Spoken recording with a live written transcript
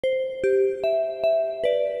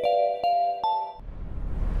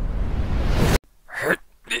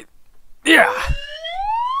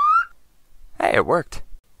it worked.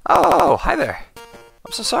 Oh, hi there.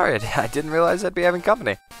 I'm so sorry, I didn't realize I'd be having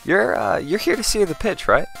company. You're here to see the pitch,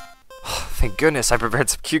 right? Oh, thank goodness I prepared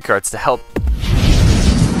some cue cards to help.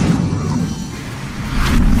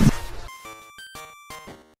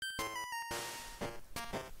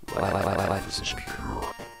 Life isn't pure.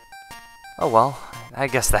 Oh well, I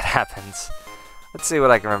guess that happens. Let's see what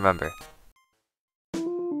I can remember.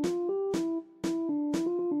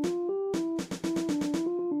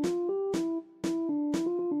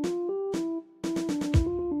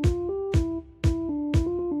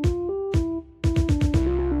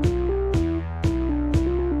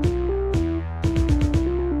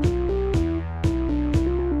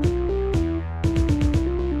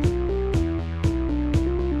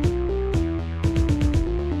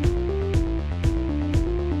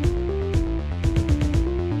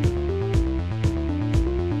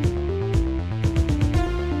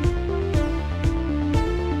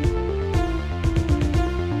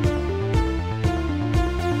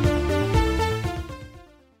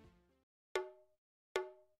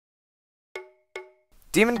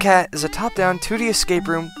 Demon Cat is a top-down 2D escape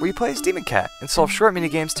room where you play as Demon Cat and solve short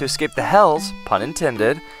minigames to escape the hells, pun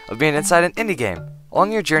intended, of being inside an indie game.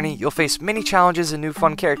 Along your journey, you'll face many challenges and new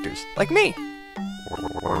fun characters, like me.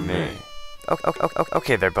 Or me.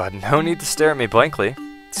 Okay there, bud. No need to stare at me blankly.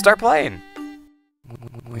 Start playing.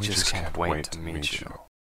 We just can't wait to meet you.